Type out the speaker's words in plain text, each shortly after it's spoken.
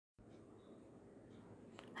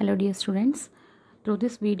Hello dear students, through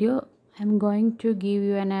this video I am going to give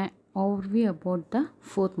you an overview about the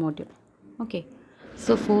fourth module. Okay,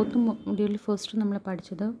 so fourth module first നമ്മൾ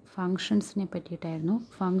പഠിച്ചത് ഫങ്ഷൻസിനെ പറ്റിയിട്ടായിരുന്നു.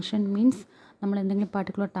 Function means നമ്മൾ എന്തെങ്കിലും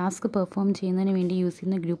particular task perform ചെയ്യുന്നതിന് വേണ്ടി use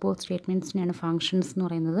ചെയ്യുന്ന group of സ്റ്റേറ്റ്മെൻറ്റ്സിനെയാണ് functions എന്ന്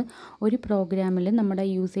പറയുന്നത്. ഒരു പ്രോഗ്രാമിൽ നമ്മുടെ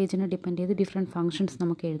യൂസേജിനെ ഡിപ്പെൻഡ് ചെയ്ത് ഡിഫറെൻറ്റ് ഫങ്ഷൻസ്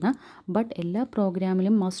നമുക്ക് എഴുതാം. ബട്ട് എല്ലാ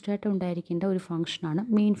പ്രോഗ്രാമിലും മസ്റ്റായിട്ട് ഉണ്ടായിരിക്കേണ്ട ഒരു ഫങ്ഷനാണ്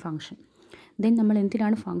മെയിൻ ഫങ്ഷൻ. ദെൻ നമ്മൾ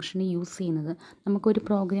എന്തിനാണ് ഫങ്ഷനെ യൂസ് ചെയ്യുന്നത്? നമുക്കൊരു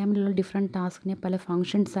പ്രോഗ്രാമിലുള്ള ഡിഫറെൻറ്റ് ടാസ്കിനെ പല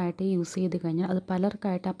ഫങ്ഷൻസ് ആയിട്ട് യൂസ് ചെയ്ത് കഴിഞ്ഞാൽ അത്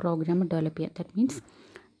പലർക്കായിട്ട് ആ പ്രോഗ്രാം ഡെവലപ്പ് ചെയ്യാം. That means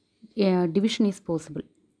division is possible.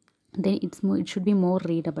 Then it should be more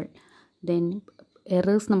readable. Then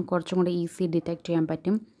errors നമുക്ക് കുറച്ചും കൂടെ ഈസി ഡിറ്റക്റ്റ് ചെയ്യാൻ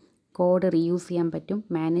പറ്റും, കോഡ് റീയൂസ് ചെയ്യാൻ പറ്റും,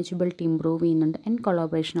 മാനേജബിലിറ്റി ഇമ്പ്രൂവ് ചെയ്യുന്നുണ്ട്, and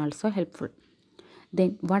collaboration also helpful.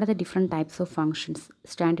 Then what are the different types of functions?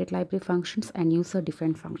 Standard library functions and user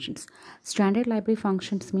defined functions. Standard library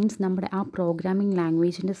functions means നമ്മുടെ ആ പ്രോഗ്രാമിംഗ്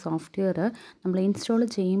ലാംഗ്വേജിൻ്റെ സോഫ്റ്റ്വെയർ നമ്മൾ ഇൻസ്റ്റാൾ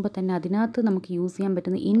ചെയ്യുമ്പോൾ തന്നെ അതിനകത്ത് നമുക്ക് യൂസ് ചെയ്യാൻ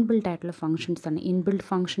പറ്റുന്ന ഇൻബിൽഡ് ആയിട്ടുള്ള ഫങ്ഷൻസ് ആണ്. ഇൻബിൽഡ്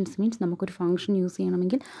ഫങ്ഷൻസ് മീൻസ് നമുക്കൊരു ഫംഗ്ഷൻ യൂസ്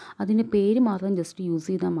ചെയ്യണമെങ്കിൽ അതിൻ്റെ പേര് മാത്രം ജസ്റ്റ് യൂസ്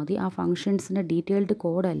ചെയ്താൽ മതി. ആ ഫങ്ഷൻസിൻ്റെ ഡീറ്റെയിൽഡ്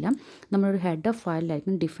കോഡെല്ലാം നമ്മളൊരു ഹെഡ് ഓഫ്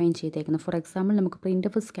ഫയലിലായിരിക്കും ഡിഫൈൻ ചെയ്തേക്കുന്നത്. ഫോർ എക്സാമ്പിൾ നമുക്ക് പ്രിൻ്റ്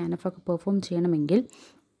എഫ് സ്കാനഫ് ഒക്കെ പെർഫോം ചെയ്യണമെങ്കിൽ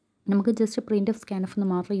നമുക്ക് ജസ്റ്റ് പ്രിൻ്റ് എഫ് സ്കാനഫ് എന്ന്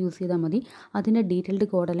മാത്രം യൂസ് ചെയ്താൽ മതി. അതിൻ്റെ ഡീറ്റെയിൽഡ്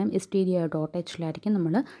കോഡെല്ലാം stdio.h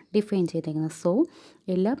നമ്മൾ ഡിഫൈൻ ചെയ്തേക്കുന്നത്. സോ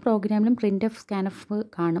എല്ലാ പ്രോഗ്രാമിലും പ്രിൻ്റ് എഫ് സ്കാനഫ്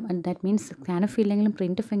കാണും. ദാറ്റ് മീൻസ് സ്കാനഫ് ഇല്ലെങ്കിലും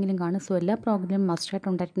പ്രിൻ്റ് എഫ് എങ്കിലും കാണും. സോ എല്ലാ പ്രോഗ്രാമിലും മസ്റ്റായിട്ട്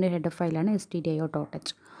ഉണ്ടായിരിക്കുന്ന head of ഫയലാണ്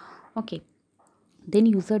stdio.h. Okay, then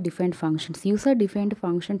user defined functions. User defined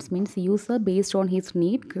functions means user based on his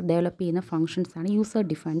need develop ചെയ്യുന്ന functions ആണ് user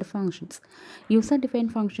defined functions. User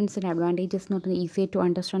defined functions and advantages എന്ന് പറഞ്ഞാൽ easy to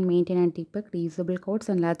understand, maintain and debug, reusable codes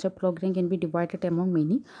and larger program can be divided among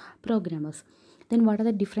many programmers. Then what are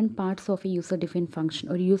the different parts of a user defined function?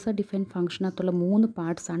 ഒരു user defined function അകത്തുള്ള 3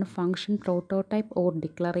 parts ആണ് function prototype or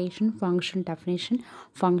declaration, function definition,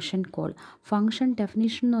 function call. function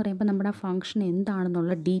definition എന്ന് പറയുമ്പോൾ നമ്മുടെ function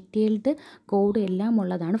എന്താണെന്നുള്ള detailed code എല്ലാം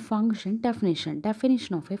ഉള്ളതാണ് function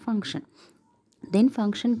definition of a function. Then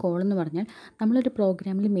function call എന്ന് പറഞ്ഞാൽ നമ്മളൊരു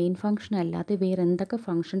പ്രോഗ്രാമിൽ മെയിൻ ഫംഗ്ഷൻ അല്ലാതെ വേറെ എന്തൊക്കെ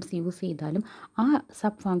ഫങ്ഷൻസ് യൂസ് ചെയ്താലും ആ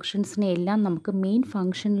സബ് ഫങ്ഷൻസിനെ എല്ലാം നമുക്ക് മെയിൻ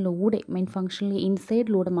ഫംഗ്ഷനിൽ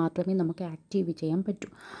ഇൻസൈഡിലൂടെ മാത്രമേ നമുക്ക് ആക്റ്റീവ് ചെയ്യാൻ പറ്റൂ.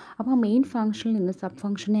 അപ്പോൾ മെയിൻ ഫംഗ്ഷനിൽ നിന്ന് സബ്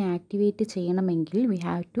ഫംഗ്ഷനെ ആക്ടിവേറ്റ് ചെയ്യണമെങ്കിൽ we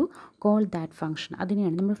have to call that function.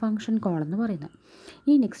 അതിനെയാണ് നമ്മൾ ഫംഗ്ഷൻ കോൾ എന്ന് പറയുന്നത്.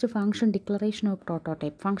 ഈ next function declaration of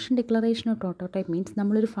prototype. Function declaration of prototype means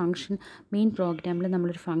നമ്മളൊരു ഫംഗ്ഷൻ മെയിൻ പ്രോഗ്രാമിൽ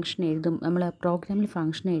നമ്മളൊരു ഫംഗ്ഷൻ നമ്മൾ പ്രോഗ്രാമിൽ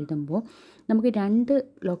ഫംഗ്ഷൻ എഴുതുമ്പോൾ നമുക്ക് 2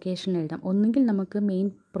 ലൊക്കേഷനിൽ എഴുതാം. ഒന്നുകിൽ നമുക്ക്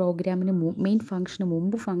മെയിൻ ഫംഗ്ഷന്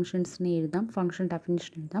മുമ്പ് ഫംഗ്ഷൻസിനെ എഴുതാം, ഫംഗ്ഷൻ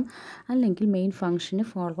ഡെഫിനേഷൻ എഴുതാം, അല്ലെങ്കിൽ മെയിൻ ഫംഗ്ഷന്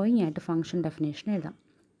ഫോളോയിങ് ആയിട്ട് ഫംഗ്ഷൻ ഡെഫിനേഷൻ എഴുതാം.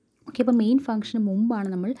 ഓക്കെ, അപ്പോൾ മെയിൻ ഫംഗ്ഷന് മുമ്പാണ്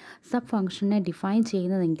നമ്മൾ സബ് ഫംഗ്ഷനെ ഡിഫൈൻ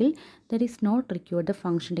ചെയ്യുന്നതെങ്കിൽ there is not required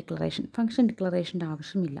function ഡിക്ലറേഷൻ്റെ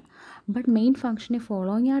ആവശ്യമില്ല. ബട്ട് മെയിൻ ഫംഗ്ഷനെ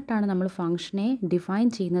ഫോളോയിങ് ആയിട്ടാണ് നമ്മൾ ഫംഗ്ഷനെ ഡിഫൈൻ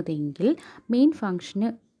ചെയ്യുന്നതെങ്കിൽ മെയിൻ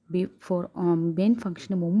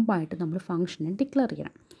ഫംഗ്ഷന് മുമ്പായിട്ട് നമ്മൾ ഫംഗ്ഷനെ ഡിക്ലെയർ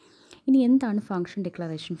ചെയ്യണം. ഇനി എന്താണ് function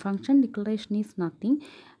declaration? Function declaration is nothing.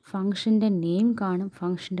 ഫംഗ്ഷൻ്റെ name കാണും,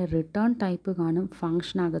 ഫംഗ്ഷൻ്റെ റിട്ടേൺ ടൈപ്പ് കാണും,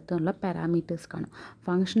 ഫംഗ്ഷനകത്തുള്ള പാരാമീറ്റേഴ്സ് കാണും.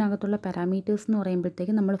 ഫംഗ്ഷനകത്തുള്ള പാരാമീറ്റേഴ്സ് എന്ന്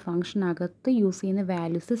പറയുമ്പോഴത്തേക്ക് നമ്മൾ ഫംഗ്ഷനകത്ത് യൂസ് ചെയ്യുന്ന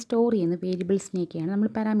വാല്യൂസ് സ്റ്റോർ ചെയ്യുന്ന വേരിയബിൾസിനെയൊക്കെയാണ് നമ്മൾ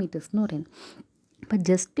പാരാമീറ്റേഴ്സ് എന്ന് പറയുന്നത്. അപ്പോൾ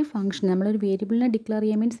ജസ്റ്റ് ഫംഗ്ഷൻ നമ്മളൊരു വേരിയബിളിനെ ഡിക്ലെയർ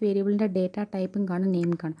ചെയ്യുക മീൻസ് വേരിയബിളിൻ്റെ ഡേറ്റ ടൈപ്പും കാണും,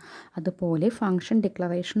 നെയിം കാണും. അതുപോലെ ഫംഗ്ഷൻ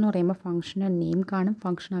ഡിക്ലറേഷൻ എന്ന് പറയുമ്പോൾ ഫംഗ്ഷൻ്റെ നെയിം കാണും,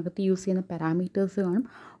 ഫംഗ്ഷനകത്ത് യൂസ് ചെയ്യുന്ന പാരാമീറ്റേഴ്സ് കാണും,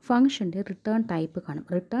 ഫംഗ്ഷൻ്റെ റിട്ടേൺ ടൈപ്പ് കാണും.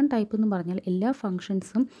 റിട്ടേൺ ടൈപ്പ് എന്ന് പറഞ്ഞാൽ എല്ലാ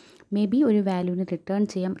ഫംഗ്ഷൻസും മേ ബി ഒരു വാല്യൂവിന് റിട്ടേൺ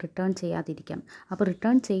ചെയ്യാം, റിട്ടേൺ ചെയ്യാതിരിക്കാം. അപ്പോൾ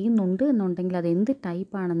റിട്ടേൺ ചെയ്യുന്നുണ്ട് എന്നുണ്ടെങ്കിൽ അത് എന്ത്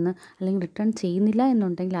ടൈപ്പാണെന്ന്, അല്ലെങ്കിൽ റിട്ടേൺ ചെയ്യുന്നില്ല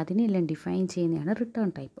എന്നുണ്ടെങ്കിൽ അതിനെല്ലാം ഡിഫൈൻ ചെയ്യുന്നതാണ്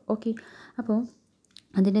റിട്ടേൺ ടൈപ്പ്. ഓക്കെ, അപ്പോൾ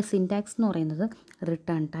അതിൻ്റെ സിൻടാക്സ് എന്ന് പറയുന്നത്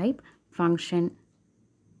return type, function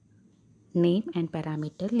name and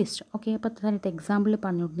parameter list. Okay, അപ്പോൾ അതിനകത്ത് എക്സാമ്പിൾ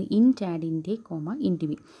പറഞ്ഞുകൊണ്ട് ഇൻറ്റ് add ഇൻറ്റ് ഇൻറ്റ്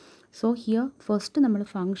V. So here first നമ്മൾ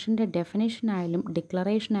ഫംഗ്ഷൻ്റെ ഡെഫിനേഷൻ ആയാലും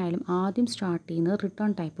ഡിക്ലറേഷൻ ആയാലും ആദ്യം സ്റ്റാർട്ട് ചെയ്യുന്നത്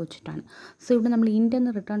റിട്ടേൺ ടൈപ്പ് വെച്ചിട്ടാണ്. സോ ഇവിടെ നമ്മൾ ഇൻറ്റ്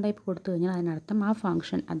എന്ന് റിട്ടേൺ ടൈപ്പ് കൊടുത്തു കഴിഞ്ഞാൽ അതിനർത്ഥം ആ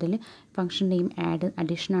ഫംഗ്ഷൻ അതിൽ ഫംഗ്ഷൻ നെയിം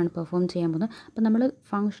അഡീഷനാണ് പെർഫോം ചെയ്യാൻ പോകുന്നത്. അപ്പോൾ നമ്മൾ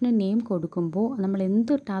ഫംഗ്ഷന് നെയിം കൊടുക്കുമ്പോൾ നമ്മൾ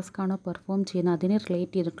എന്ത് ടാസ്ക് ആണോ പെർഫോം ചെയ്യുന്നത് അതിനെ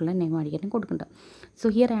റിലേറ്റ് ചെയ്തിട്ടുള്ള നെയിം ആയിരിക്കും കൊടുക്കേണ്ടത്. സോ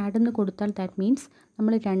ഹിയർ ആഡ് എന്ന് കൊടുത്താൽ ദാറ്റ് മീൻസ്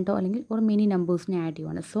നമ്മൾ 2 അല്ലെങ്കിൽ ഒരു മെനി നമ്പേഴ്സിനെ ആഡ്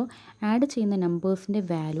ചെയ്യുവാണ്. സോ ആഡ് ചെയ്യുന്ന നമ്പേഴ്സിൻ്റെ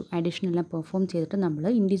വാല്യൂ അഡീഷൻ എല്ലാം പെർഫോം ചെയ്തിട്ട് നമ്മൾ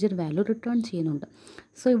ഇൻറ്റിജർ വാല്യൂ റിട്ടേൺ ചെയ്യുന്നുണ്ട്.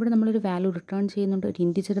 സോ ഇവിടെ നമ്മളൊരു വാല്യൂ റിട്ടേൺ ചെയ്യുന്നുണ്ട്, ഒരു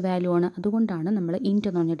ഇൻറ്റിജർ വാല്യൂ ആണ്. അതുകൊണ്ടാണ് നമ്മൾ ഇൻറ്റ്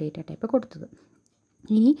എന്ന് പറഞ്ഞ ഡേറ്റ ടൈപ്പ് കൊടുത്തത്.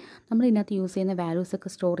 ഇനി നമ്മൾ ഇതിനകത്ത് യൂസ് ചെയ്യുന്ന വാല്യൂസൊക്കെ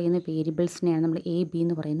സ്റ്റോർ ചെയ്യുന്ന വേരിയബിൾസിനെയാണ് നമ്മൾ എ ബി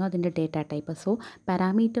എന്ന് പറയുന്നത്, അതിൻ്റെ ഡേറ്റ ടൈപ്പ്. സോ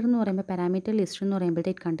പാരാമീറ്റർ എന്ന് പറയുമ്പോൾ പാരാമീറ്റർ ലിസ്റ്റ് എന്ന്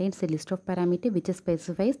പറയുമ്പോഴത്തേക്ക് it contains A list of parameter which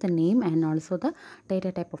specifies the name and also the data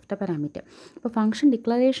type of the parameter. അപ്പോൾ ഫംഗ്ഷൻ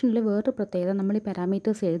ഡിക്ലറേഷനിൽ വേറൊരു പ്രത്യേകത, നമ്മൾ ഈ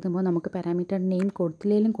പാരാമീറ്റേഴ്സ് എഴുതുമ്പോൾ നമുക്ക് പാരാമീറ്റർ നെയിം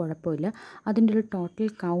കൊടുത്തില്ലെങ്കിലും കുഴപ്പമില്ല, അതിൻ്റെ ഒരു ടോട്ടൽ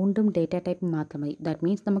കൗണ്ടും ഡേറ്റ ടൈപ്പും മാത്രം മതി. ദാറ്റ്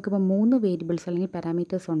മീൻസ് നമുക്കിപ്പോൾ 3 വേരിയബിൾസ് അല്ലെങ്കിൽ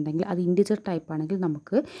പാരാമീറ്റേഴ്സ് ഉണ്ടെങ്കിൽ അത് ഇൻറ്റിജർ ടൈപ്പ് ആണെങ്കിൽ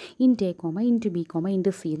നമുക്ക് ഇൻറ്റ് A comma ഇൻറ്റ് B comma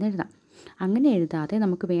ഇൻറ്റ് C എന്ന് എഴുതാം. അങ്ങനെ എഴുതാതെ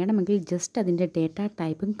നമുക്ക് വേണമെങ്കിൽ ജസ്റ്റ് അതിൻ്റെ ഡേറ്റ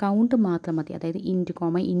ടൈപ്പും കൗണ്ട് മാത്രം മതി, അതായത് ഇൻറ്റ്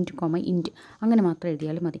കോമ ഇൻറ്റ് അങ്ങനെ മാത്രം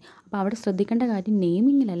എഴുതിയാലും മതി. അപ്പോൾ അവിടെ ശ്രദ്ധിക്കേണ്ട കാര്യം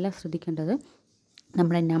നെയിമിങ്ങിലല്ല ശ്രദ്ധിക്കേണ്ടത്,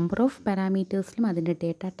 നമ്മുടെ നമ്പർ ഓഫ് പാരാമീറ്റേഴ്സിലും അതിൻ്റെ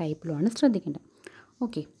ഡേറ്റ ടൈപ്പിലുമാണ് ശ്രദ്ധിക്കേണ്ടത്.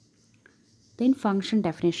 Okay, then function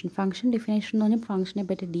definition. Function definition എന്ന് പറഞ്ഞാൽ ഫംഗ്ഷനെ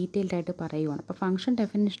പറ്റി ഡീറ്റെയിൽഡ് ആയിട്ട് പറയുവാണ്. അപ്പോൾ ഫംഗ്ഷൻ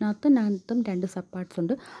ഡെഫിനേഷനകത്തും 2 സബ് പാർട്സ്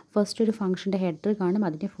ഉണ്ട്. ഫസ്റ്റ് ഒരു ഫംഗ്ഷൻ്റെ ഹെഡർ കാണും,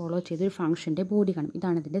 അതിനെ ഫോളോ ചെയ്തൊരു ഫംഗ്ഷൻ്റെ ബോഡി കാണും.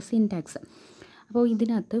 ഇതാണ് ഇതിൻ്റെ സിൻടാക്സ്. അപ്പോൾ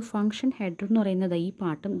ഇതിനകത്ത് ഫംഗ്ഷൻ ഹെഡർ എന്ന് പറയുന്നത് ഈ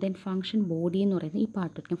പാർട്ടും ദെൻ ഫംഗ്ഷൻ ബോഡി എന്ന് പറയുന്നത് ഈ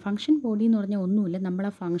പാർട്ടും. ഫംഗ്ഷൻ ബോഡി എന്ന് പറഞ്ഞാൽ ഒന്നുമില്ല, നമ്മൾ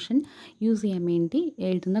ആ ഫംഗ്ഷൻ യൂസ് ചെയ്യാൻ വേണ്ടി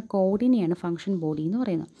എഴുതുന്ന കോഡിനെയാണ് ഫംഗ്ഷൻ ബോഡി എന്ന്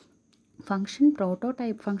പറയുന്നത്.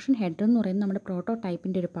 ഫംഗ്ഷൻ ഹെഡർ എന്ന് പറയുന്നത് നമ്മുടെ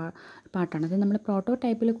പ്രോട്ടോടൈപ്പിൻ്റെ ഒരു പാർട്ടാണ്. അത് നമ്മൾ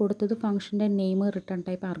പ്രോട്ടോടൈപ്പിൽ കൊടുത്തത് ഫംഗ്ഷൻ്റെ നെയിം റിട്ടേൺ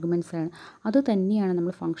ടൈപ്പ് ആർഗ്യുമെൻറ്റ്സ് ആണ്. അത് തന്നെയാണ്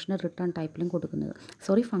നമ്മൾ ഫംഗ്ഷൻ്റെ റിട്ടേൺ ടൈപ്പിലും കൊടുക്കുന്നത്,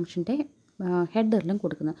 ഫംഗ്ഷൻ്റെ ഹെഡറിലും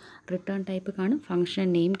കൊടുക്കുന്നത്. റിട്ടേൺ ടൈപ്പ് കാണും, ഫംഗ്ഷൻ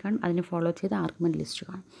നെയിം കാണും, അതിനെ ഫോളോ ചെയ്ത് ആർഗ്യുമെൻറ്റ് ലിസ്റ്റ്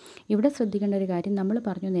കാണും. ഇവിടെ ശ്രദ്ധിക്കേണ്ട ഒരു കാര്യം, നമ്മൾ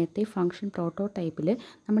പറഞ്ഞു നേരത്തെ ഫംഗ്ഷൻ പ്രോട്ടോടൈപ്പിൽ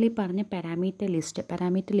നമ്മൾ ഈ പറഞ്ഞ പാരാമീറ്റർ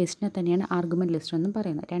ലിസ്റ്റിനെ തന്നെയാണ് ആർഗ്യുമെൻറ്റ് ലിസ്റ്റ് എന്നും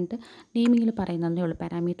പറയുന്നത്. 2 നെയിമിങ്ങിൽ പറയുന്നതേ ഉള്ളൂ.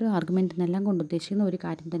 പാരാമീറ്റർ ആർഗ്യുമെൻറ്റ് എന്നെല്ലാം കൊണ്ട് ഉദ്ദേശിക്കുന്ന ഒരു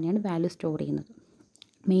കാര്യം തന്നെയാണ് വാല്യൂ സ്റ്റോർ ചെയ്യുന്നത്.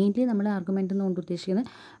 മെയിൻലി നമ്മൾ ആർഗ്യുമെൻറ്റ് എന്നുകൊണ്ട് ഉദ്ദേശിക്കുന്ന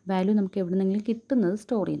വാല്യൂ നമുക്ക് എവിടെ നിന്നെങ്കിലും കിട്ടുന്നത്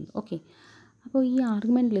സ്റ്റോർ ചെയ്യുന്നത്. ഓക്കെ, അപ്പോൾ ഈ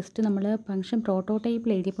ആർഗ്യുമെൻറ്റ് ലിസ്റ്റ് നമ്മൾ ഫംഗ്ഷൻ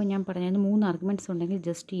പ്രോട്ടോടൈപ്പിൽ എഴുതിയപ്പോൾ ഞാൻ പറഞ്ഞത് 3 ആർഗ്യുമെൻറ്റ്സ് ഉണ്ടെങ്കിൽ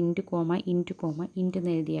ജസ്റ്റ് ഇൻറ്റ്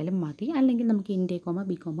എന്ന് എഴുതിയാലും മതി, അല്ലെങ്കിൽ നമുക്ക് ഇൻറ്റ് A comma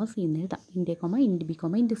B comma C എന്ന് എഴുതാം. ഇൻറ്റ് A comma ഇൻറ്റ് B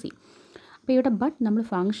comma ഇൻറ്റ് C. അപ്പോൾ ഇവിടെ നമ്മൾ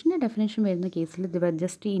ഫംഗ്ഷൻ്റെ ഡെഫിനേഷൻ വരുന്ന കേസിൽ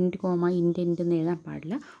ജസ്റ്റ് ഇൻറ്റ് എന്ന് എഴുതാൻ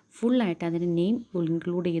പാടില്ല, ഫുള്ളായിട്ട് അതിൻ്റെ നെയിം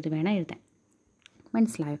ഇൻക്ലൂഡ് ചെയ്ത് വേണം എഴുതാൻ.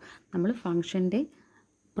 മനസ്സിലായോ? നമ്മൾ ഫംഗ്ഷൻ്റെ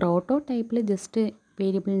പ്രോട്ടോടൈപ്പിൽ ജസ്റ്റ്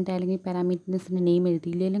വേരിയബിളിൻ്റെ അല്ലെങ്കിൽ പാരാമീറ്റേഴ്സിൻ്റെ നെയിം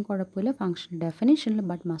എഴുതിയില്ലെങ്കിലും കുഴപ്പമില്ല, ഫംഗ്ഷൻ ഡെഫിനേഷനിൽ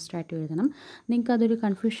ബട്ട് മസ്റ്റായിട്ട് എഴുതണം. നിങ്ങൾക്ക് അതൊരു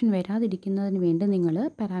കൺഫ്യൂഷൻ വരാതിരിക്കുന്നതിന് വേണ്ടി നിങ്ങൾ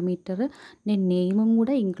പാരാമീറ്ററിൻ്റെ നെയിമും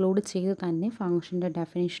കൂടെ ഇൻക്ലൂഡ് ചെയ്ത് തന്നെ ഫംഗ്ഷൻ്റെ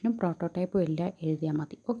ഡെഫിനേഷനും പ്രോട്ടോടൈപ്പും എല്ലാം എഴുതിയാൽ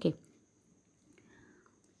മതി. ഓക്കെ,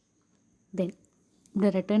 ദെൻ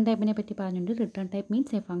ഇവിടെ റിട്ടേൺ ടൈപ്പിനെ പറ്റി പറഞ്ഞിട്ടുണ്ട്. Return type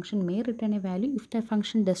means A function may return A value if the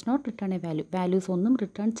function does not return A value. Values ഒന്നും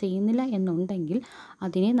റിട്ടേൺ ചെയ്യുന്നില്ല എന്നുണ്ടെങ്കിൽ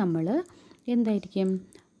അതിനെ നമ്മൾ എന്തായിരിക്കും,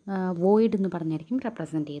 വോയിഡ് എന്ന് പറഞ്ഞായിരിക്കും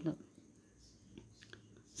റെപ്രസെൻറ്റ് ചെയ്യുന്നത്.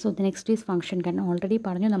 So the next is function കൺ. ഓൾറെഡി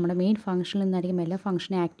പറഞ്ഞു, നമ്മുടെ മെയിൻ ഫംഗ്ഷനിൽ നിന്നായിരിക്കും എല്ലാ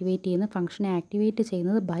ഫംഗ്ഷനെ ആക്ടിവേറ്റ് ചെയ്യുന്നത്. ഫംഗ്ഷനെ ആക്ടിവേറ്റ്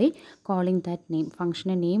ചെയ്യുന്നത് ബൈ കോളിംഗ് ദാറ്റ് നെയിം.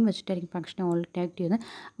 ഫംഗ്ഷനെ നെയിം വെച്ചിട്ടായിരിക്കും ഫംഗ്ഷനെ ആക്ടിവേറ്റ് ചെയ്യുന്നത്.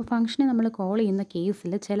 അപ്പോൾ ഫംഗ്ഷനെ നമ്മൾ കോൾ ചെയ്യുന്ന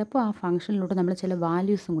കേസിൽ ചിലപ്പോൾ ആ ഫംഗ്ഷനിലൂടെ നമ്മൾ ചില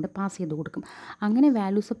വാല്യൂസും കൂടെ പാസ് ചെയ്ത് കൊടുക്കും. അങ്ങനെ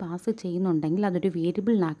വാല്യൂസ് പാസ് ചെയ്യുന്നുണ്ടെങ്കിൽ അതൊരു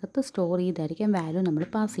വേരിയബിളിനകത്ത് സ്റ്റോർ ചെയ്തായിരിക്കും വാല്യൂ നമ്മൾ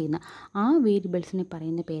പാസ് ചെയ്യുന്നത്. ആ വേരിയബിൾസിനെ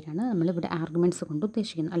പറയുന്ന പേരാണ് നമ്മളിവിടെ ആർഗ്യുമെൻറ്റ്സ് കൊണ്ട്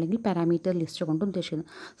ഉദ്ദേശിക്കുന്നത്, അല്ലെങ്കിൽ പാരാമീറ്റർ ലിസ്റ്റ് കൊണ്ട് ഉദ്ദേശിക്കുന്നത്.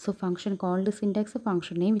 So function called syntax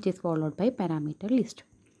function name which is followed by parameter list.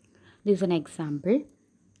 This is an example.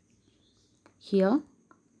 Here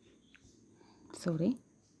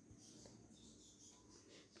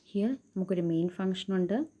നമുക്കൊരു മെയിൻ ഫംഗ്ഷൻ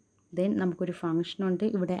ഉണ്ട്, ദെൻ നമുക്കൊരു ഫംഗ്ഷൻ ഉണ്ട്,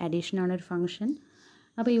 ഇവിടെ അഡീഷൻ ആണ് ഒരു ഫംഗ്ഷൻ.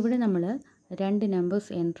 അപ്പോൾ ഇവിടെ നമ്മൾ 2 നമ്പേഴ്സ്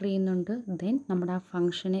എൻ്റർ ചെയ്യുന്നുണ്ട്, ദെൻ നമ്മുടെ ആ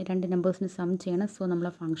ഫംഗ്ഷനെ 2 നമ്പേഴ്സിന് സം ചെയ്യണം. സോ നമ്മൾ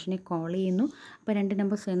ആ ഫംഗ്ഷനെ കോൾ ചെയ്യുന്നു. അപ്പോൾ 2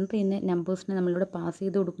 നമ്പേഴ്സ് എൻ്റർ ചെയ്യുന്ന നമ്പേഴ്സിനെ നമ്മളിവിടെ പാസ്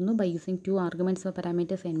ചെയ്ത് കൊടുക്കുന്നു by using 2 arguments of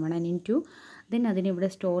parameters n1 and n2. Then അതിനെ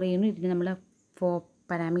ഇവിടെ സ്റ്റോർ ചെയ്യുന്നു. ഇതിന് നമ്മൾ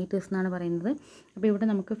പാരാമീറ്റേഴ്സ് എന്നാണ് പറയുന്നത്. അപ്പോൾ ഇവിടെ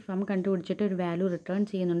നമുക്ക് സം കണ്ടുപിടിച്ചിട്ട് ഒരു വാല്യൂ റിട്ടേൺ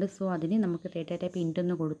ചെയ്യുന്നുണ്ട്. സോ അതിന് നമുക്ക് ഡേറ്റ ടൈപ്പ് ഇൻറ്റ്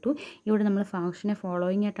എന്ന് കൊടുത്തു. ഇവിടെ നമ്മൾ ഫംഗ്ഷനെ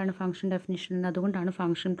ഫോളോയിങ് ആയിട്ടാണ് ഫംഗ്ഷൻ ഡെഫിനിഷൻ, അതുകൊണ്ടാണ്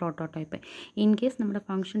ഫംഗ്ഷൻ പ്രോട്ടോടൈപ്പ്. ഇൻ കേസ് നമ്മുടെ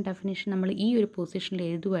ഫംഗ്ഷൻ ഡെഫിനിഷൻ നമ്മൾ ഈ ഒരു പൊസിഷനിൽ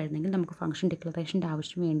എഴുതുമായിരുന്നെങ്കിൽ നമുക്ക് ഫംഗ്ഷൻ ഡിക്ലറേഷൻ്റെ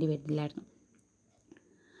ആവശ്യം വേണ്ടി വരില്ലായിരുന്നു.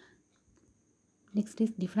 Next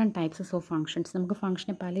is different types of functions. നമുക്ക്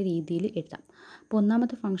ഫംഗ്ഷനെ പല രീതിയിൽ എഴുതാം. അപ്പോൾ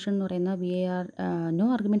ഒന്നാമത്തെ ഫംഗ്ഷൻ എന്ന് പറയുന്നത് no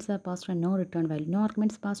arguments R passed and no return value. No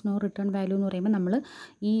arguments pass no return value എന്ന് പറയുമ്പോൾ നമ്മൾ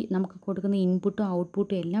നമുക്ക് കൊടുക്കുന്ന ഇൻപുട്ടും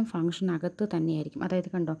ഔട്ട്പുട്ടും എല്ലാം ഫംഗ്ഷനകത്ത് തന്നെയായിരിക്കും. അതായത്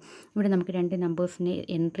കണ്ടോ, ഇവിടെ നമുക്ക് 2 നമ്പേഴ്സിനെ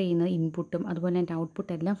എൻ്റർ ചെയ്യുന്ന ഇൻപുട്ടും അതുപോലെ തന്നെ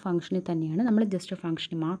ഔട്ട്പുട്ട് എല്ലാം ഫംഗ്ഷനിൽ തന്നെയാണ്. നമ്മൾ ജസ്റ്റ്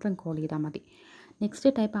ഫംഗ്ഷനെ മാത്രം കോൾ ചെയ്താൽ മതി. നെക്സ്റ്റ്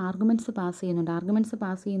ടൈപ്പ് ആർഗ്യുമെൻറ്റ്സ് പാസ് ചെയ്യുന്നുണ്ട്. ആർഗ്യുമെൻറ്റ്സ്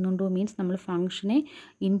പാസ് ചെയ്യുന്നുണ്ടോ മീൻസ് നമ്മൾ ഫംഗ്ഷനെ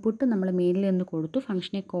ഇൻപുട്ട് നമ്മൾ മെയിലിൽ നിന്ന് കൊടുത്തു,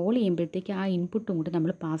 ഫംഗ്ഷനെ കോൾ ചെയ്യുമ്പോഴത്തേക്ക് ആ ഇൻപുട്ടും കൂടി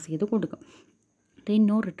നമ്മൾ പാസ് ചെയ്ത് കൊടുക്കും. Then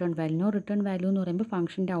no return value. No return value എന്ന് പറയുമ്പോൾ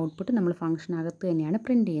ഫംഗ്ഷൻ്റെ ഔട്ട്പുട്ട് നമ്മൾ ഫംഗ്ഷനകത്ത് തന്നെയാണ്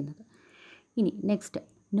പ്രിൻറ്റ് ചെയ്യുന്നത്. ഇനി next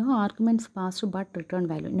no arguments passed but return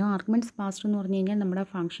value. No arguments passed എന്ന് പറഞ്ഞു കഴിഞ്ഞാൽ നമ്മുടെ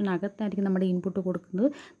ഫംഗ്ഷനകത്തായിരിക്കും നമ്മുടെ ഇൻപുട്ട് കൊടുക്കുന്നത്.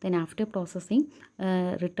 Then after processing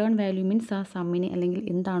return value means ആ സമ്മിനെ അല്ലെങ്കിൽ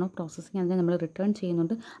എന്താണോ പ്രോസസ്സിങ് അതിനെ നമ്മൾ റിട്ടേൺ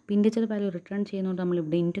ചെയ്യുന്നുണ്ട്. അപ്പോൾ ഇൻഡിജർ വാല്യൂ റിട്ടേൺ ചെയ്യുന്നുണ്ട്. നമ്മൾ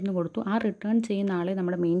ഇവിടെ ഇൻറ്റെന്ന് കൊടുത്തു. ആ റിട്ടേൺ ചെയ്യുന്ന ആളെ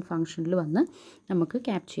നമ്മുടെ മെയിൻ ഫംഗ്ഷനിൽ വന്ന് നമുക്ക്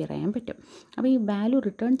ക്യാപ്ചർ ചെയ്യാൻ പറ്റും. അപ്പോൾ ഈ വാല്യൂ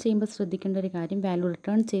റിട്ടേൺ ചെയ്യുമ്പോൾ ശ്രദ്ധിക്കേണ്ട ഒരു കാര്യം, വാല്യൂ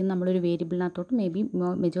റിട്ടേൺ ചെയ്യുന്ന നമ്മളൊരു വേരിയബിളിനകത്തോട്ട് മേ ബി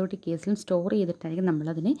മെജോറിറ്റി കേസിലും സ്റ്റോർ ചെയ്തിട്ടായിരിക്കും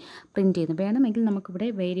നമ്മളതിനെ പ്രിൻറ്റ് ചെയ്യുന്നത്. വേണമെങ്കിൽ നമുക്കിവിടെ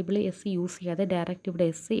വേരിയബിൾ എസ് യൂസ് ചെയ്യാതെ ഡയറക്റ്റ് ഇവിടെ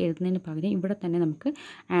എസ് എഴുതുന്നതിന് പകരം ഇവിടെ തന്നെ നമുക്ക്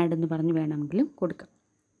ആഡ് എന്ന് പറഞ്ഞ് വേണമെങ്കിലും കൊടുക്കാം.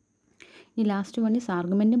 ഈ ലാസ്റ്റ് വൺ ഈസ്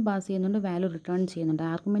ആർഗ്യുമെൻറ്റും പാസ് ചെയ്യുന്നുണ്ട്, വാല്യൂ റിട്ടേൺ ചെയ്യുന്നുണ്ട്.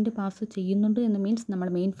 ആർഗ്യുമെൻറ്റ് പാസ് ചെയ്യുന്നുണ്ട് എന്ന് മീൻസ്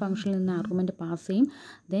നമ്മുടെ മെയിൻ ഫംഗ്ഷനിൽ നിന്ന് ആർഗ്യുമെൻറ്റ് പാസ് ചെയ്യും.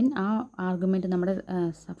 ദെൻ ആ ആർഗ്യുമെൻറ്റ് നമ്മുടെ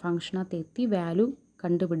ഫംഗ്ഷനകത്ത് എത്തി വാല്യൂ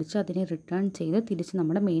കണ്ടുപിടിച്ച് അതിനെ റിട്ടേൺ ചെയ്ത് തിരിച്ച്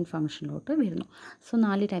നമ്മുടെ മെയിൻ ഫംഗ്ഷനിലോട്ട് വരുന്നു. സോ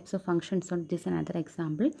 4 ടൈപ്സ് ഓഫ് ഫംഗ്ഷൻസ് ഉണ്ട്. This another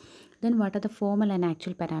example. Then what are the formal and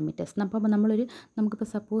actual parameters. അപ്പോൾ നമുക്കിപ്പോൾ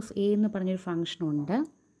സപ്പോസ് എ എന്ന് പറഞ്ഞൊരു ഫംഗ്ഷനുണ്ട്.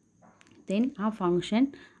 ദെൻ ആ ഫംഗ്ഷൻ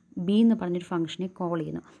ബി എന്ന് പറഞ്ഞൊരു ഫംഗ്ഷനെ കോൾ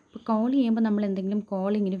ചെയ്യുന്നു. അപ്പോൾ കോൾ ചെയ്യുമ്പോൾ നമ്മൾ എന്തെങ്കിലും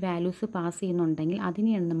കോളിങ്ങിന് വാല്യൂസ് പാസ് ചെയ്യുന്നുണ്ടെങ്കിൽ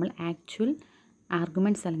അതിനെയാണ് നമ്മൾ ആക്ച്വൽ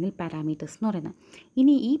ആർഗ്യുമെൻറ്റ്സ് അല്ലെങ്കിൽ പാരാമീറ്റേഴ്സ് എന്ന് പറയുന്നത്.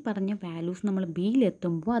 ഇനി ഈ പറഞ്ഞ വാല്യൂസ് നമ്മൾ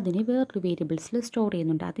ബിയിലെത്തുമ്പോൾ അതിനെ വേറൊരു വേരിയബിൾസിൽ സ്റ്റോർ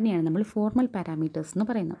ചെയ്യുന്നുണ്ട്. അതിനെയാണ് നമ്മൾ ഫോർമൽ പാരാമീറ്റേഴ്സ് എന്ന്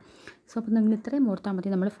പറയുന്നത്. സോ അപ്പോൾ നിങ്ങൾ ഇത്രയും ഓർത്താൽ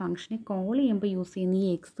മതി. നമ്മൾ ഫംഗ്ഷനെ കോൾ ചെയ്യുമ്പോൾ യൂസ് ചെയ്യുന്ന ഈ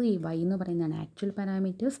എക്സ് ഈ വൈ എന്ന് പറയുന്നതാണ് ആക്ച്വൽ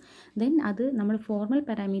പാരാമീറ്റേഴ്സ്. ദെൻ അത് നമ്മൾ ഫോർമൽ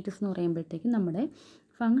പാരാമീറ്റേഴ്സ് എന്ന് പറയുമ്പോഴത്തേക്കും നമ്മുടെ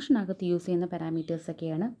ഫംഗ്ഷനകത്ത് യൂസ് ചെയ്യുന്ന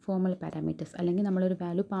പാരാമീറ്റേഴ്സൊക്കെയാണ് ഫോർമൽ പാരാമീറ്റേഴ്സ്. അല്ലെങ്കിൽ നമ്മളൊരു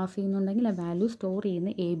വാല്യൂ പാസ് ചെയ്യുന്നുണ്ടെങ്കിൽ ആ വാല്യൂ സ്റ്റോർ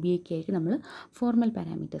ചെയ്യുന്ന എ ബി ഒക്കെ ആയിരിക്കും നമ്മൾ ഫോർമൽ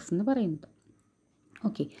പാരാമീറ്റേഴ്സ് എന്ന് പറയുന്നത്.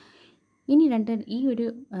 ഓക്കെ, ഇനി ഈ ഒരു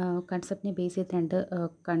കൺസെപ്റ്റിനെ ബേസ് ചെയ്ത് 2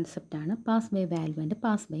 കൺസെപ്റ്റാണ് pass by value and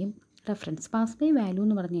pass by reference. Pass by value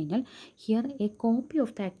എന്ന് പറഞ്ഞു കഴിഞ്ഞാൽ here A copy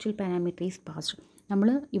of the actual parameter is passed. നമ്മൾ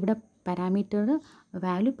ഇവിടെ പാരാമീറ്റർ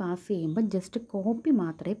വാല്യൂ പാസ് ചെയ്യുമ്പോൾ ജസ്റ്റ് കോപ്പി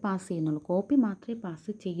മാത്രമേ പാസ് ചെയ്യുന്നുള്ളൂ. കോപ്പി മാത്രമേ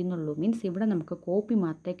പാസ് ചെയ്യുന്നുള്ളൂ മീൻസ് ഇവിടെ നമുക്ക് കോപ്പി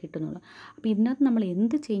മാത്രമേ കിട്ടുന്നുള്ളൂ. അപ്പോൾ ഇതിനകത്ത് നമ്മൾ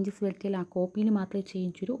എന്ത് ചേഞ്ചസ് വരുത്തിയാലും ആ കോപ്പിയിൽ മാത്രമേ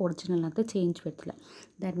ചേഞ്ച് വരൂ, ഒറിജിനലിനകത്ത് ചേഞ്ച് വരത്തില്ല.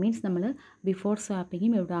 ദാറ്റ് മീൻസ് നമ്മൾ ബിഫോർ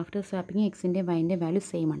സ്വാപ്പിങ്ങും ഇവിടെ ആഫ്റ്റർ സ്വാപ്പിങ്ങും എക്സിൻ്റെ വൈൻ്റെ വാല്യൂ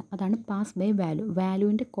സെയിം ആണ്. അതാണ് പാസ് ബൈ വാല്യൂ.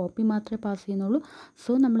 വാല്യൂവിൻ്റെ കോപ്പി മാത്രമേ പാസ് ചെയ്യുന്നുള്ളൂ.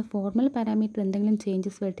 സോ നമ്മൾ ഫോർമൽ പാരാമീറ്റർ എന്തെങ്കിലും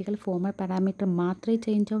ചേഞ്ചസ് വരുത്തിയാൽ ഫോർമൽ പാരാമീറ്റർ മാത്രമേ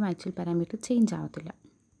ചേഞ്ച് ആവും, ആക്ച്വൽ പാരാമീറ്റർ ചേഞ്ച് ആവത്തില്ല.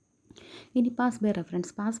 ഇനി pass by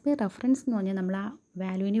reference. Pass by reference എന്ന് പറഞ്ഞാൽ നമ്മൾ ആ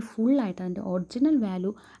വാല്യൂവിനെ ഫുള്ളായിട്ട് അതിൻ്റെ ഒറിജിനൽ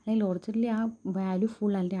വാല്യൂ അല്ലെങ്കിൽ ഒറിജിനലി ആ വാല്യൂ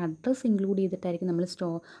ഫുൾ അതിൻ്റെ അഡ്രസ്സ് ഇൻക്ലൂഡ് ചെയ്തിട്ടായിരിക്കും നമ്മൾ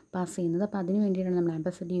പാസ് ചെയ്യുന്നത്. അപ്പോൾ അതിന് വേണ്ടിയിട്ടാണ് നമ്മൾ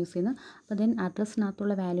ആംപർസാൻഡ് യൂസ് ചെയ്യുന്നത്. അപ്പോൾ ദെൻ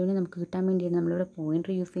അഡ്രസ്സിനകത്തുള്ള വാല്യൂവിനെ നമുക്ക് കിട്ടാൻ വേണ്ടിയാണ് നമ്മളിവിടെ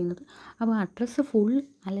പോയിൻ്റർ യൂസ് ചെയ്യുന്നത്. അപ്പോൾ അഡ്രസ്സ് ഫുൾ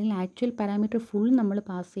അല്ലെങ്കിൽ ആക്ച്വൽ പാരാമീറ്റർ ഫുൾ നമ്മൾ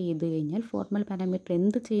പാസ് ചെയ്ത് കഴിഞ്ഞാൽ ഫോർമൽ പാരാമീറ്റർ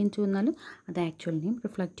എന്ത് ചേഞ്ച് വന്നാലും അത് ആക്ച്വലിനെയും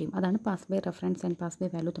റിഫ്ലക്റ്റ് ചെയ്യും. അതാണ് pass by reference and pass by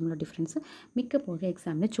value തമ്മിലുള്ള ഡിഫറൻസ്. മിക്കപ്പോഴും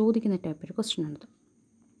എക്സാമിന് ചോദിക്കുന്ന ടൈപ്പ് ഒരു ക്വസ്റ്റ്യൻ ആണത്.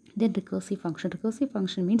 Then recursive function. Recursive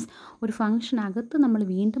function means ഒരു ഫംഗ്ഷനകത്ത് നമ്മൾ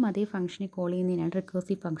വീണ്ടും അതേ ഫംഗ്ഷനെ കോൾ ചെയ്യുന്നതിനാണ്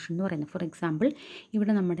റിക്കേഴ്സീവ് ഫംഗ്ഷൻ എന്ന് പറയുന്നത്. ഫോർ എക്സാമ്പിൾ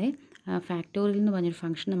ഇവിടെ നമ്മുടെ ഫാക്ടോറിയൽ എന്ന് പറഞ്ഞൊരു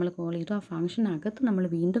ഫംഗ്ഷൻ നമ്മൾ കോൾ ചെയ്തു. ആ ഫംഗ്ഷനകത്ത് നമ്മൾ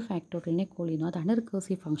വീണ്ടും ഫാക്ടോറിയലിനെ കോൾ ചെയ്യുന്നു. അതാണ്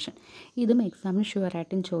റിക്കേഴ്സീവ് ഫംഗ്ഷൻ. ഇതും എക്സാമിന്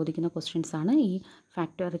ഷുവറായിട്ടും ചോദിക്കുന്ന ക്വസ്റ്റ്യൻസ് ആണ് ഈ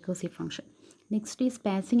recursive function. Next is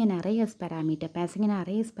passing an array as parameter. Passing an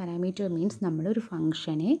array as parameter means നമ്മളൊരു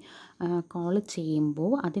ഫംഗ്ഷനെ കോൾ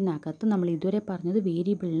ചെയ്യുമ്പോൾ അതിനകത്ത് നമ്മൾ ഇതുവരെ പറഞ്ഞത്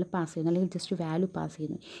വേരിയബിളിന് പാസ് ചെയ്യുന്നു അല്ലെങ്കിൽ ജസ്റ്റ് വാല്യൂ പാസ്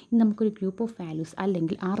ചെയ്യുന്നു. ഇനി നമുക്കൊരു ഗ്രൂപ്പ് ഓഫ് വാല്യൂസ്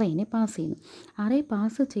അല്ലെങ്കിൽ അറേനെ പാസ് ചെയ്യുന്നു. അറേ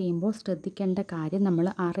പാസ് ചെയ്യുമ്പോൾ ശ്രദ്ധിക്കേണ്ട കാര്യം, നമ്മൾ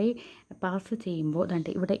അറേ പാസ് ചെയ്യുമ്പോൾ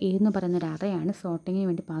ഇവിടെ എ എന്ന് പറയുന്നൊരു അറേയാണ് സോർട്ടിങ്ങിന്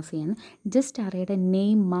വേണ്ടി പാസ് ചെയ്യാൻ. ജസ്റ്റ് അറേയുടെ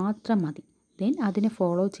നെയിം മാത്രം മതി. ദെൻ അതിനെ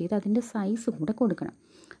ഫോളോ ചെയ്ത് അതിൻ്റെ സൈസ് കൂടെ കൊടുക്കണം.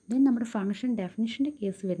 ദെൻ നമ്മുടെ ഫംഗ്ഷൻ ഡെഫിനിഷൻ്റെ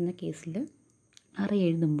കേസ് വരുന്ന കേസിൽ അറേ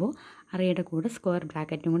എഴുതുമ്പോൾ അറേയുടെ കൂടെ സ്ക്വയർ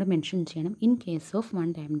ബ്രാക്കറ്റും കൂടെ മെൻഷൻ ചെയ്യണം. In case of 1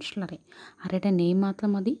 dimensional array അറേയുടെ നെയിം മാത്രം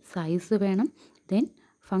മതി, സൈസ് വേണം. ദെൻ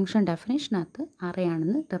ഫംഗ്ഷൻ ഡെഫിനേഷനകത്ത് അറേ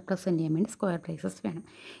ആണെന്ന് റെപ്രസെൻറ്റ് ചെയ്യാൻ വേണ്ടി സ്ക്വയർ ബ്രേസസ് വേണം.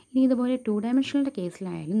 ഇനി ഇതുപോലെ 2 ഡയമെൻഷണലിൻ്റെ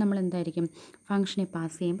കേസിലായാലും നമ്മൾ എന്തായിരിക്കും ഫംഗ്ഷനെ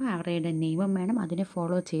പാസ് ചെയ്യുമ്പോൾ അറേയുടെ നെയിമും വേണം, അതിനെ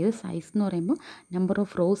ഫോളോ ചെയ്ത് സൈസ് എന്ന് പറയുമ്പോൾ നമ്പർ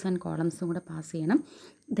ഓഫ് റോസ് ആൻഡ് കോളംസും കൂടെ പാസ് ചെയ്യണം.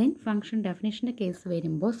 ദെൻ ഫംഗ്ഷൻ ഡെഫിനേഷൻ്റെ കേസ്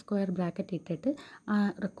വരുമ്പോൾ സ്ക്വയർ ബ്രാക്കറ്റ് ഇട്ടിട്ട് ആ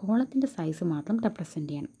കോളത്തിൻ്റെ സൈസ് മാത്രം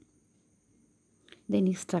റെപ്രസെൻറ്റ് ചെയ്യണം. ദെൻ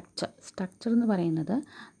ഈ സ്ട്രക്ചർ എന്ന് പറയുന്നത്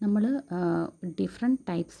നമ്മൾ different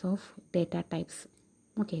types of data types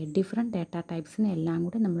different data ടൈപ്സിനെ എല്ലാം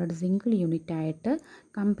കൂടെ നമ്മളൊരു സിംഗിൾ യൂണിറ്റ് ആയിട്ട്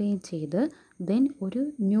കമ്പൈൻ ചെയ്ത് ദെൻ ഒരു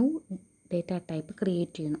ന്യൂ ഡേറ്റ ടൈപ്പ്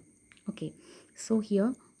ക്രിയേറ്റ് ചെയ്യുന്നു. സോ ഹിയർ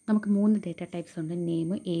നമുക്ക് 3 ഡേറ്റ ടൈപ്സ് ഉണ്ട്. Name,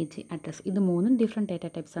 age, address. ഇത് 3 ഡിഫറെൻറ്റ് ഡേറ്റ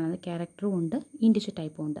ടൈപ്സാണ്. അത് ക്യാരക്ടറും ഉണ്ട്, ഇൻഡിജർ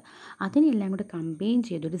ടൈപ്പും ഉണ്ട്. അതിനെല്ലാം കൂടെ കമ്പൈൻ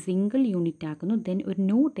ചെയ്ത് ഒരു സിംഗിൾ യൂണിറ്റ് ആക്കുന്നു. ദെൻ ഒരു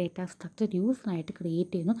ന്യൂ ഡേറ്റ സ്ട്രക്ചർ യൂസറായിട്ട്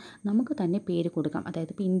ക്രിയേറ്റ് ചെയ്യുന്നു. നമുക്ക് തന്നെ പേര് കൊടുക്കാം.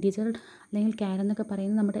 അതായത് ഇപ്പോൾ ഇൻഡിജർ അല്ലെങ്കിൽ ക്യാരർ എന്നൊക്കെ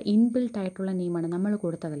പറയുന്നത് നമ്മുടെ ഇൻബിൽട്ട് ആയിട്ടുള്ള നെയിമാണ്, നമ്മൾ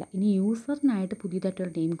കൊടുത്തതല്ല. ഇനി യൂസറിനായിട്ട്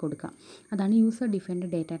പുതിയതായിട്ടൊരു നെയിം കൊടുക്കാം. അതാണ് യൂസർ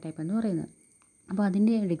ഡിഫൈൻഡ് ഡേറ്റ ടൈപ്പ് എന്ന് പറയുന്നത്. അപ്പോൾ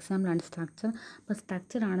അതിൻ്റെ ഒരു എക്സാമ്പിളാണ് സ്ട്രക്ചർ. അപ്പോൾ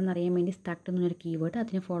സ്ട്രക്ചർ ആണെന്ന് അറിയാൻ വേണ്ടി സ്ട്രക്ചർ എന്നൊരു കീവേഡ്,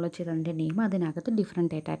 അതിനെ ഫോളോ ചെയ്ത് അതിൻ്റെ നെയിം, അതിനകത്ത്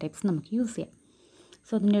ഡിഫറെൻറ്റ് ഡേറ്റ ടൈപ്സ് നമുക്ക് യൂസ് ചെയ്യാം.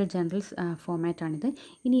 സോ അതിൻ്റെ ഒരു ജനറൽ ഫോമാറ്റാണിത്.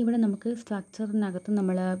 ഇനി ഇവിടെ നമുക്ക് സ്ട്രക്ചറിനകത്ത്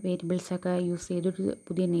നമ്മൾ വേരിയബിൾസൊക്കെ യൂസ് ചെയ്തൊരു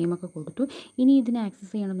പുതിയ നെയിമൊക്കെ കൊടുത്തു. ഇനി ഇതിനെ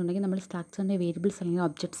ആക്സസ് ചെയ്യണമെന്നുണ്ടെങ്കിൽ നമ്മൾ സ്ട്രക്ചറിൻ്റെ വേരിയബിൾസ് അല്ലെങ്കിൽ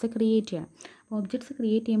ഒബ്ജക്ട്സ് ക്രിയേറ്റ് ചെയ്യണം. അപ്പോൾ ഒബ്ജക്ട്സ്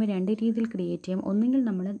ക്രിയേറ്റ് ചെയ്യുമ്പോൾ രണ്ട് രീതിയിൽ ക്രിയേറ്റ് ചെയ്യും. ഒന്നുകിൽ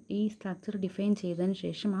നമ്മൾ ഈ സ്ട്രക്ചർ ഡിഫൈൻ ചെയ്തതിന്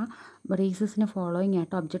ശേഷം ആ ബ്രേസസിനെ ഫോളോയിങ്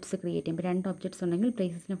ആയിട്ട് ഒബ്ജക്ട്സ് ക്രിയേറ്റ് ചെയ്യും. ഇപ്പോൾ രണ്ട് ഒബ്ജക്ട്സ് ഉണ്ടെങ്കിൽ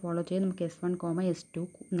ബ്രേസസിനെ ഫോളോ ചെയ്ത് നമുക്ക് S1, S2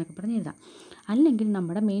 എന്നൊക്കെ പറഞ്ഞ് എഴുതാം. അല്ലെങ്കിൽ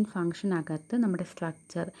നമ്മുടെ മെയിൻ ഫംഗ്ഷനകത്ത് നമ്മുടെ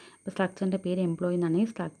സ്ട്രക്ചർ, ഇപ്പോൾ സ്ട്രക്ചറിൻ്റെ പേര് എംപ്ലോയി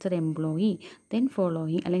എന്നാണെങ്കിൽ സ്ട്രക്ചർ എംപ്ലോയി ദെൻ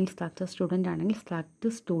ഫോളോയിങ്, അല്ലെങ്കിൽ സ്ട്രക്ചർ സ്റ്റുഡൻ്റ് ആണെങ്കിൽ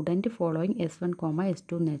structure student following S1,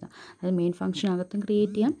 S2 എന്ന് എഴുതാം. അത് മെയിൻ ഫംഗ്ഷനകത്തും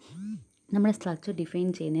ക്രിയേറ്റ് ചെയ്യാം, നമ്മുടെ സ്ട്രക്ചർ ഡിഫൈൻ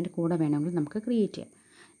ചെയ്യുന്നതിൻ്റെ കൂടെ വേണമെങ്കിൽ നമുക്ക് ക്രിയേറ്റ് ചെയ്യാം.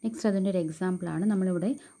 നെക്സ്റ്റ് അതിൻ്റെ ഒരു എക്സാമ്പിളാണ് നമ്മളിവിടെ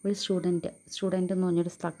ഒരു സ്റ്റുഡൻറ്റ് എന്ന്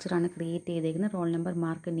പറഞ്ഞൊരു സ്ട്രക്ചറാണ് ക്രിയേറ്റ് ചെയ്തേക്കുന്നത്. റോൾ നമ്പർ,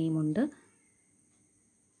 മാർക്ക്, നെയിം ഉണ്ട്.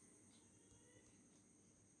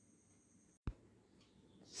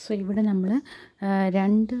 സോ ഇവിടെ നമ്മൾ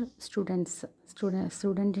രണ്ട്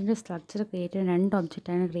സ്റ്റുഡൻറ്റിൻ്റെ സ്ട്രക്ചർ ക്രിയേറ്റ് ചെയ്യാൻ രണ്ട്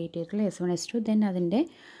ഒബ്ജക്റ്റാണ് ക്രിയേറ്റ് ചെയ്തിട്ടുള്ളത്, S1, S2. ദെൻ അതിൻ്റെ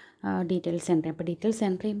ഡീറ്റെയിൽസ് എൻ്റർ ചെയ്യും. അപ്പോൾ ഡീറ്റെയിൽസ്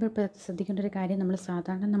എൻ്റർ ചെയ്യുമ്പോൾ ഇപ്പോൾ ശ്രദ്ധിക്കേണ്ട ഒരു കാര്യം, നമ്മൾ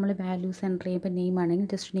സാധാരണ നമ്മൾ വാല്യൂസ് എൻ്റർ ചെയ്യുമ്പോൾ നെയിം ആണെങ്കിൽ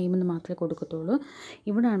ജസ്റ്റ് നെയിം എന്ന് മാത്രമേ കൊടുക്കത്തുള്ളൂ.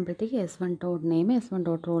 ഇവിടെ ആകുമ്പോഴത്തേക്ക് S1 dot name, S1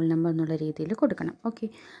 dot roll number എന്നുള്ള രീതിയിൽ കൊടുക്കണം. ഓക്കെ.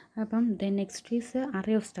 അപ്പം then next is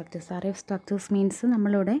array of structures. Array of structures means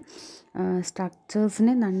നമ്മളിവിടെ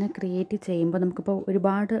സ്ട്രക്ചേഴ്സിനെ തന്നെ ക്രിയേറ്റ് ചെയ്യുമ്പോൾ നമുക്കിപ്പോൾ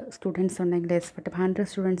ഒരുപാട് സ്റ്റുഡൻസ് ഉണ്ടെങ്കിൽ 100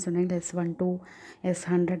 സ്റ്റുഡൻസ് ഉണ്ടെങ്കിൽ S1 to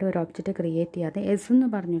S100 ഒരു ഒബ്ജക്റ്റ് ക്രിയേറ്റ് ചെയ്യാതെ S എന്ന്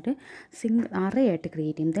പറഞ്ഞിട്ട് അറേ ആയിട്ട്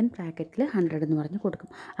ക്രിയേറ്റ് ചെയ്യും. ദെൻ ബ്രാക്കറ്റിൽ 100 എന്ന് പറഞ്ഞ് കൊടുക്കും.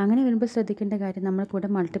 അങ്ങനെ വരുമ്പോൾ ശ്രദ്ധിക്കേണ്ട കാര്യം, നമ്മൾക്കിവിടെ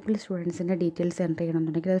മൾട്ടിപ്പിൾ സ്റ്റുഡൻസിൻ്റെ ഡീറ്റെയിൽസ് എൻ്റർ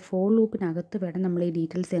ചെയ്യണമെന്നുണ്ടെങ്കിൽ അത് ഫോർ ലൂപ്പിനകത്ത് വേണം നമ്മൾ ഈ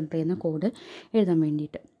ഡീറ്റെയിൽസ് എൻ്റർ ചെയ്യുന്ന കോഡ് എഴുതാൻ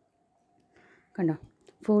വേണ്ടിയിട്ട്. കണ്ടോ,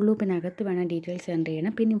 ഫോർ ലൂപ്പിനകത്ത് വേണം ഡീറ്റെയിൽസ് എൻ്റർ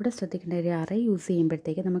ചെയ്യണം. പിന്നെ ഇവിടെ ശ്രദ്ധിക്കേണ്ട ഒരു അറേ യൂസ്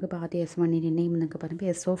ചെയ്യുമ്പോഴത്തേക്ക് നമുക്കിപ്പോൾ ആദ്യം S1 നെയിം എന്നൊക്കെ പറയുമ്പോൾ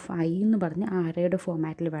S of I എന്ന് പറഞ്ഞ് ആ അറേയുടെ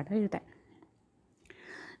ഫോമാറ്റിൽ വേണം എഴുതാൻ.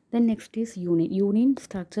 Then next is union. Union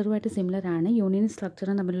സ്ട്രക്ചറുമായിട്ട് similar ആണ്. യൂണിയൻ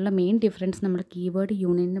സ്ട്രക്ചറും തമ്മിലുള്ള മെയിൻ ഡിഫറൻസ് നമ്മൾ കീവേഡ്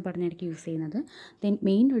യൂണിയൻ എന്ന് പറഞ്ഞായിരിക്കും യൂസ് ചെയ്യുന്നത്. ദെൻ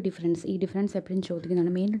മെയിൻ ഒരു ഡിഫറൻസ്, ഈ ഡിഫറൻസ് എപ്പോഴും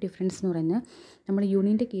ചോദിക്കുന്നതാണ്. മെയിൻ ഡിഫറൻസ് എന്ന് പറയുന്നത്, നമ്മൾ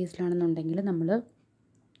യൂണിയൻ്റെ കേസിലാണെന്നുണ്ടെങ്കിൽ നമ്മൾ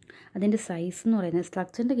അതിൻ്റെ സൈസ് എന്ന് പറയുന്നത്,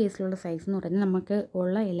 സ്ട്രക്ചറിൻ്റെ കേസിലുള്ള സൈസ് എന്ന് പറയുന്നത് നമുക്ക്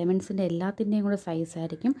ഉള്ള എലമെൻസിൻ്റെ എല്ലാത്തിൻ്റെയും കൂടെ സൈസ്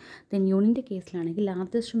ആയിരിക്കും. ദെൻ യൂണിയൻ്റെ കേസിലാണെങ്കിൽ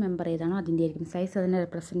ലാർജസ്റ്റ് മെമ്പർ ഏതാണോ അതിൻ്റെ ആയിരിക്കും സൈസ്. അതിനെ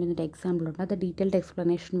റെപ്രസെൻറ്റ് ചെയ്യുന്ന എക്സാമ്പിളുണ്ട്, അത് ഡീറ്റെയിൽഡ്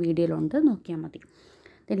എക്സ്പ്ലനേഷൻ വീഡിയോയിലുണ്ട്, നോക്കിയാൽ മതി.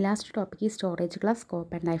 ദെൻ ലാസ്റ്റ് ടോപ്പിക് ഈ storage class,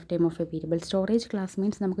 scope and life time of A variable. Storage class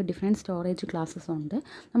means നമുക്ക് ഡിഫറെൻറ്റ് സ്റ്റോറേജ് ക്ലാസ്സസ് ഉണ്ട്.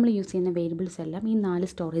 നമ്മൾ യൂസ് ചെയ്യുന്ന വേരിയബിൾസ് എല്ലാം ഈ 4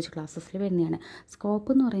 സ്റ്റോറേജ് ക്ലാസ്സസിൽ വരുന്നതാണ്.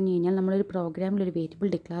 സ്കോപ്പ് എന്ന് പറഞ്ഞു കഴിഞ്ഞാൽ നമ്മളൊരു പ്രോഗ്രാമിൽ ഒരു വേരിയബിൾ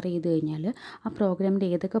ഡിക്ലെയർ ചെയ്ത് കഴിഞ്ഞാൽ ആ പ്രോഗ്രാമിൻ്റെ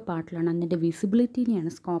ഏതൊക്കെ പാർട്ടിലാണ് അതിൻ്റെ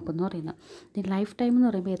വിസിബിലിറ്റിനെയാണ് സ്കോപ്പ് എന്ന് പറയുന്നത്. ദെൻ ലൈഫ് ടൈം എന്ന്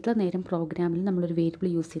പറയുമ്പോൾ എത്ര നേരം പ്രോഗ്രാമിൽ നമ്മളൊരു വേരിയബിൾ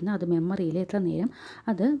യൂസ് ചെയ്യുന്നത്, അത് മെമ്മറിയിൽ എത്ര നേരം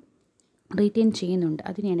അത് റീറ്റെയിൻ ചെയ്യുന്നുണ്ട്,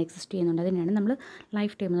 അതിനെയാണ് എക്സിസ്റ്റ് ചെയ്യുന്നുണ്ട്, അതിനെയാണ് നമ്മൾ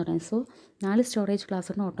ലൈഫ് ടൈം എന്ന് പറയുന്നത്. So 4 storage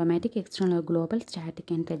ക്ലാസ്സുണ്ട്: automatic, external, global,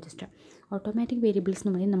 static and register. Automatic variables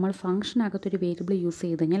എന്ന് പറയുന്നത് നമ്മൾ ഫംഗ്ഷനകത്തൊരു വേരിയബിൾ യൂസ്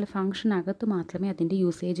ചെയ്ത് കഴിഞ്ഞാൽ ഫംഗ്ഷനകത്ത് മാത്രമേ അതിൻ്റെ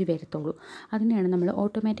യൂസേജ് വരത്തുള്ളൂ. അതിനെയാണ് നമ്മൾ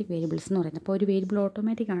ഓട്ടോമാറ്റിക് വേരിയബിൾസ് എന്ന് പറയുന്നത്. അപ്പോൾ ഒരു വേരിയബിൾ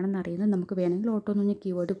ഓട്ടോമാറ്റിക് ആണെന്ന് അറിയുന്നത് നമുക്ക് വേണമെങ്കിൽ ഓട്ടോ എന്ന് പറഞ്ഞ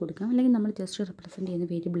കീവേഡ് കൊടുക്കാം, അല്ലെങ്കിൽ നമ്മൾ ജസ്റ്റ് റെപ്രസെൻറ്റ് ചെയ്യുന്ന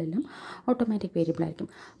വേരിയബിളെല്ലാം ഓട്ടോമാറ്റിക് വേരിയബിൾ ആയിരിക്കും.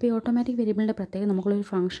 അപ്പോൾ ഈ ഓട്ടോമാറ്റിക് വേരിയബിളിൻ്റെ പ്രത്യേകം നമുക്കുള്ളൊരു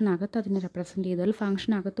ഫംഗ്ഷനകത്ത് അതിനെ റെപ്രസെൻറ്റ് ചെയ്താൽ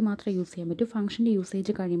ഫംഗ്ഷനകത്ത് മാത്രമേ യൂസ് ചെയ്യാൻ പറ്റൂ. ഫംഗ്ഷൻ്റെ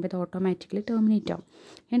യൂസേജ് കഴിയുമ്പോൾ അത് ഓട്ടോമാറ്റിക്കലി ടെർമിനേറ്റ് ആവും.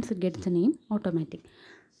 Hence it gets the name automatic.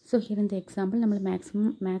 So here in the example നമ്മൾ മാക്സ് എന്ന്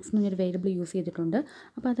പറഞ്ഞൊരു വേരിയബിൾ യൂസ് ചെയ്തിട്ടുണ്ട്.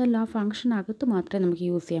 അപ്പോൾ അതല്ല ആ ഫംഗ്ഷനകത്ത് മാത്രമേ നമുക്ക്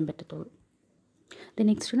യൂസ് ചെയ്യാൻ പറ്റത്തുള്ളൂ. ദെൻ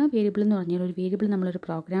എക്സ്റ്റേണൽ വേരിയബിൾ എന്ന് പറഞ്ഞാൽ ഒരു വേരിയബിൾ നമ്മളൊരു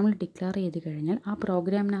പ്രോഗ്രാമിൽ ഡിക്ലെയർ ചെയ്ത് കഴിഞ്ഞാൽ ആ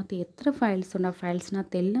പ്രോഗ്രാമിനകത്ത് എത്ര ഫയൽസ് ഉണ്ട് ആ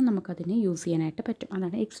ഫയൽസിനകത്തെല്ലാം നമുക്കതിനെ യൂസ് ചെയ്യാനായിട്ട് പറ്റും.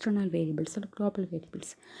 അതാണ് എക്സ്റ്റേണൽ വേരിയബിൾസ് അല്ലെങ്കിൽ ഗ്ലോബൽ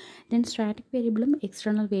വേരിയബിൾസ്. ദെൻ സ്റ്റാറ്റിക് വേരിയബിളും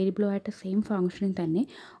എക്സ്റ്റേണൽ വേരിയബിളുമായിട്ട് സെയിം ഫംഗ്ഷനിൽ തന്നെ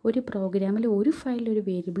ഒരു പ്രോഗ്രാമിൽ ഒരു ഫയലിൽ ഒരു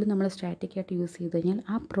വേരിയബിൾ നമ്മൾ സ്റ്റാറ്റിക്കായിട്ട് യൂസ് ചെയ്ത് കഴിഞ്ഞാൽ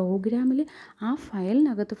ആ പ്രോഗ്രാമിൽ ആ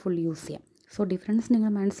ഫയലിനകത്ത് ഫുൾ യൂസ് ചെയ്യാം. സോ ഡിഫറൻസ് നിങ്ങൾ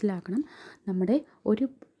മനസ്സിലാക്കണം. നമ്മുടെ ഒരു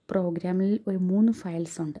പ്രോഗ്രാമിൽ ഒരു 3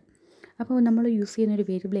 ഫയൽസ് ഉണ്ട്. അപ്പോൾ നമ്മൾ യൂസ് ചെയ്യുന്ന ഒരു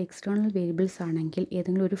വേരിയബിൾ എക്സ്റ്റേണൽ വേരിയബിൾസ് ആണെങ്കിൽ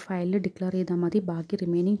ഏതെങ്കിലും ഒരു ഫയലിൽ ഡിക്ലെയർ ചെയ്താൽ മതി, ബാക്കി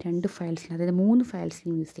റിമൈനിങ് 2 ഫയൽസിൽ, അതായത് 3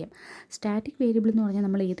 ഫയൽസിലും യൂസ് ചെയ്യാം. സ്റ്റാറ്റിക് വേരിയബിൾ എന്ന് പറഞ്ഞാൽ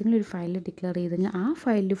നമ്മൾ ഏതെങ്കിലും ഒരു ഫയലിൽ ഡിക്ലെയർ ചെയ്ത് കഴിഞ്ഞാൽ ആ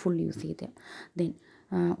ഫയലിൽ ഫുൾ യൂസ് ചെയ്താൽ. ദെൻ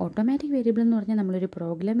ഓട്ടോമാറ്റിക് വേരിയബിൾ എന്ന് പറഞ്ഞാൽ നമ്മളൊരു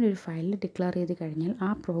പ്രോഗ്രാമിൽ ഒരു ഫയലിൽ ഡിക്ലെയർ ചെയ്ത് കഴിഞ്ഞാൽ ആ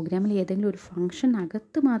പ്രോഗ്രാമിൽ ഏതെങ്കിലും ഒരു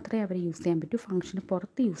ഫംഗ്ഷനകത്ത് മാത്രമേ അവർ യൂസ് ചെയ്യാൻ പറ്റൂ, ഫംഗ്ഷന്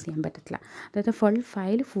പുറത്ത് യൂസ് ചെയ്യാൻ പറ്റത്തില്ല. അതായത്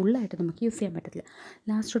ഫയൽ ഫുള്ളായിട്ട് നമുക്ക് യൂസ് ചെയ്യാൻ പറ്റത്തില്ല.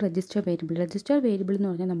 Last register variable. Register variable എന്ന്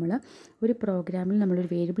പറഞ്ഞാൽ നമ്മൾ ഒരു പ്രോഗ്രാമിൽ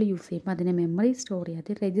നമ്മളൊരു വേരിയബിൾ യൂസ് ചെയ്യുമ്പോൾ അതിനെ മെമ്മറി സ്റ്റോർ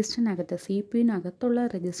ചെയ്യാതെ രജിസ്റ്ററിനകത്ത് CPU-നകത്തുള്ള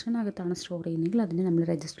രജിസ്റ്ററിനകത്താണ് സ്റ്റോർ ചെയ്യുന്നതെങ്കിൽ അതിനെ നമ്മൾ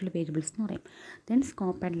രജിസ്റ്റർ വേരിയബിൾസ് എന്ന് പറയും. Then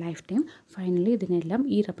scope and life time. Finally ഇതിനെല്ലാം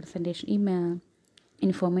ഈ റെപ്രസെൻറ്റേഷൻ, ഈ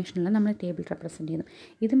ഇൻഫോർമേഷനെല്ലാം നമ്മൾ ടേബിൾ റെപ്രസെൻറ്റ് ചെയ്യുന്നു.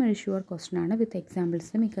 ഇതും ഒരു ഷുവർ ക്വസ്റ്റൻ ആണ്, വിത്ത്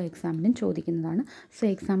എക്സാമ്പിൾസ് മിക്ക എക്സാമിനും ചോദിക്കുന്നതാണ്. സോ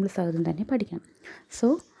എക്സാമ്പിൾസ് അതും തന്നെ പഠിക്കണം. So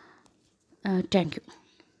thank you.